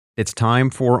It's time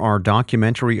for our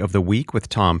documentary of the week with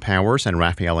Tom Powers and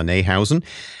Rafaela Nehausen.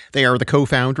 They are the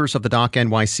co-founders of the Doc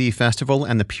NYC Festival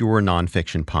and the Pure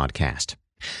Nonfiction podcast.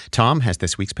 Tom has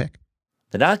this week's pick.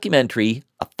 The documentary,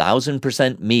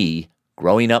 1000% Me,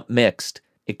 Growing Up Mixed,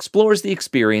 explores the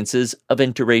experiences of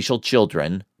interracial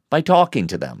children by talking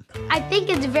to them. I think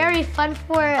it's very fun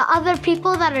for other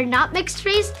people that are not mixed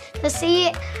race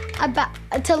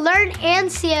to learn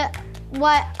and see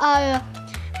what a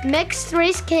mixed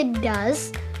race kid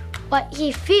does, what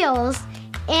he feels,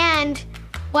 and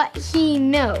what he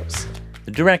knows.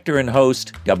 The director and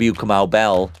host, W. Kamau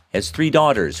Bell, has 3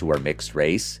 daughters who are mixed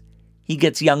race. He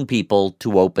gets young people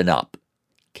to open up.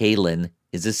 Kaylin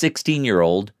is a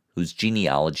 16-year-old whose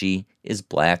genealogy is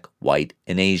Black, white,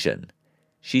 and Asian.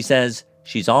 She says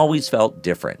she's always felt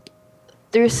different.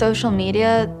 Through social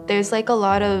media, there's a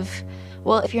lot of,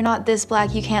 well, if you're not this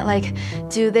Black, you can't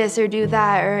do this or do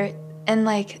that, and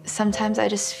sometimes I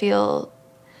just feel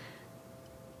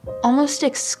almost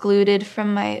excluded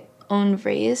from my own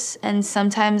race, and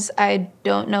sometimes I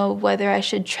don't know whether I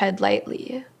should tread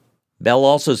lightly. Bell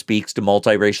also speaks to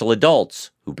multiracial adults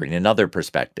who bring another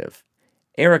perspective.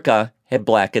 Erica had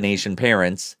Black and Asian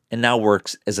parents and now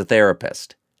works as a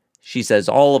therapist. She says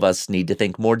all of us need to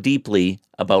think more deeply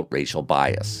about racial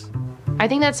bias. I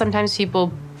think that sometimes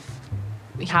people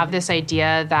have this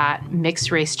idea that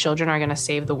mixed race children are going to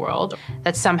save the world,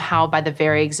 that somehow by the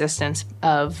very existence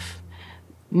of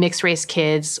mixed race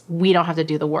kids, we don't have to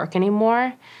do the work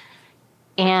anymore.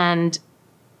 And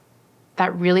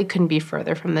that really couldn't be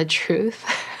further from the truth.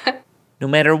 No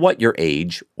matter what your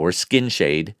age or skin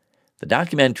shade, the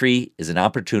documentary is an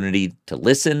opportunity to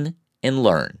listen and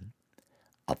learn.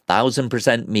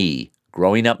 1000% Me,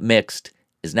 Growing Up Mixed,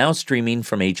 is now streaming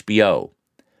from HBO.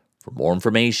 For more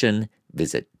information,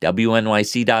 visit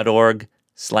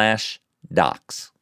wnyc.org/docs.